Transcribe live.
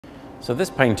So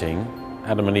this painting,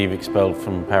 Adam and Eve Expelled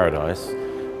from Paradise,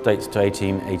 dates to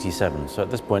 1887. So at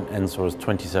this point, Ensor is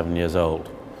 27 years old.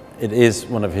 It is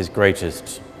one of his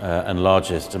greatest and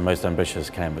largest and most ambitious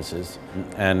canvases,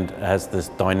 and has this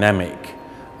dynamic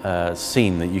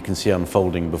scene that you can see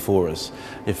unfolding before us.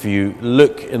 If you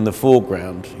look in the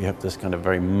foreground, you have this kind of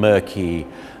very murky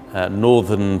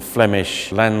northern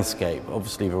Flemish landscape.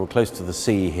 Obviously, we're close to the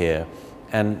sea here,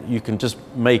 and you can just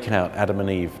make out Adam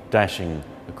and Eve dashing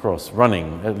across,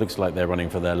 running. It looks like they're running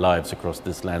for their lives across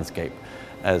this landscape,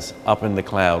 as up in the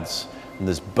clouds, in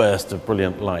this burst of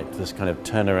brilliant light, this kind of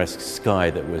Turner-esque sky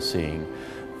that we're seeing,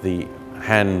 the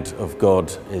hand of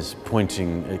God is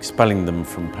pointing, expelling them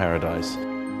from paradise.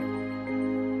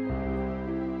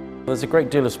 There's a great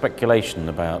deal of speculation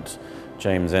about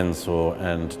James Ensor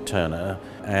and Turner,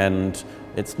 and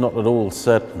it's not at all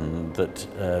certain that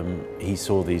he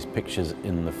saw these pictures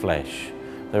in the flesh.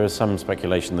 There is some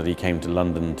speculation that he came to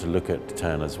London to look at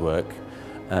Turner's work,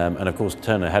 and of course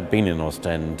Turner had been in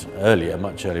Ostend earlier,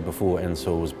 much earlier, before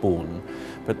Ensor was born.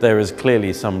 But there is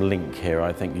clearly some link here.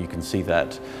 I think you can see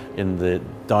that in the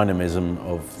dynamism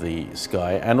of the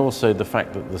sky, and also the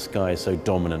fact that the sky is so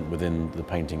dominant within the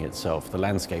painting itself. The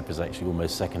landscape is actually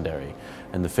almost secondary,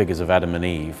 and the figures of Adam and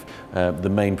Eve, the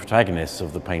main protagonists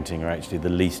of the painting, are actually the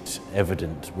least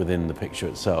evident within the picture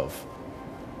itself.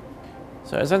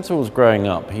 So as Ensor was growing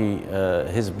up,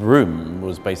 his room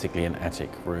was basically an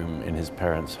attic room in his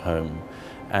parents' home.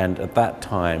 And at that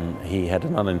time, he had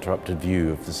an uninterrupted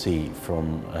view of the sea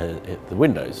from the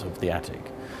windows of the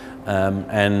attic.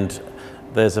 And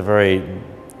there's a very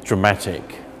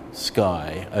dramatic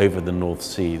sky over the North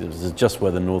Sea. This is just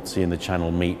where the North Sea and the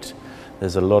Channel meet.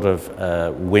 There's a lot of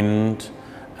wind,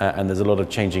 and there's a lot of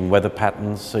changing weather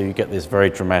patterns. So you get this very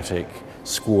dramatic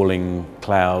squalling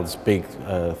clouds, big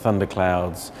thunder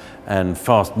clouds, and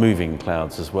fast-moving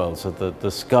clouds as well. So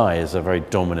the sky is a very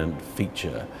dominant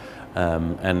feature.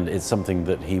 And it's something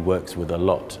that he works with a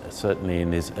lot, certainly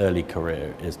in his early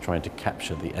career, is trying to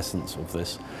capture the essence of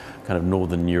this kind of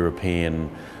Northern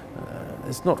European,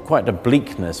 it's not quite a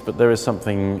bleakness, but there is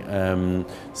something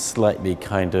slightly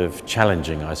kind of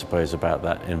challenging, I suppose, about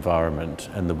that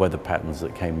environment and the weather patterns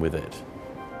that came with it.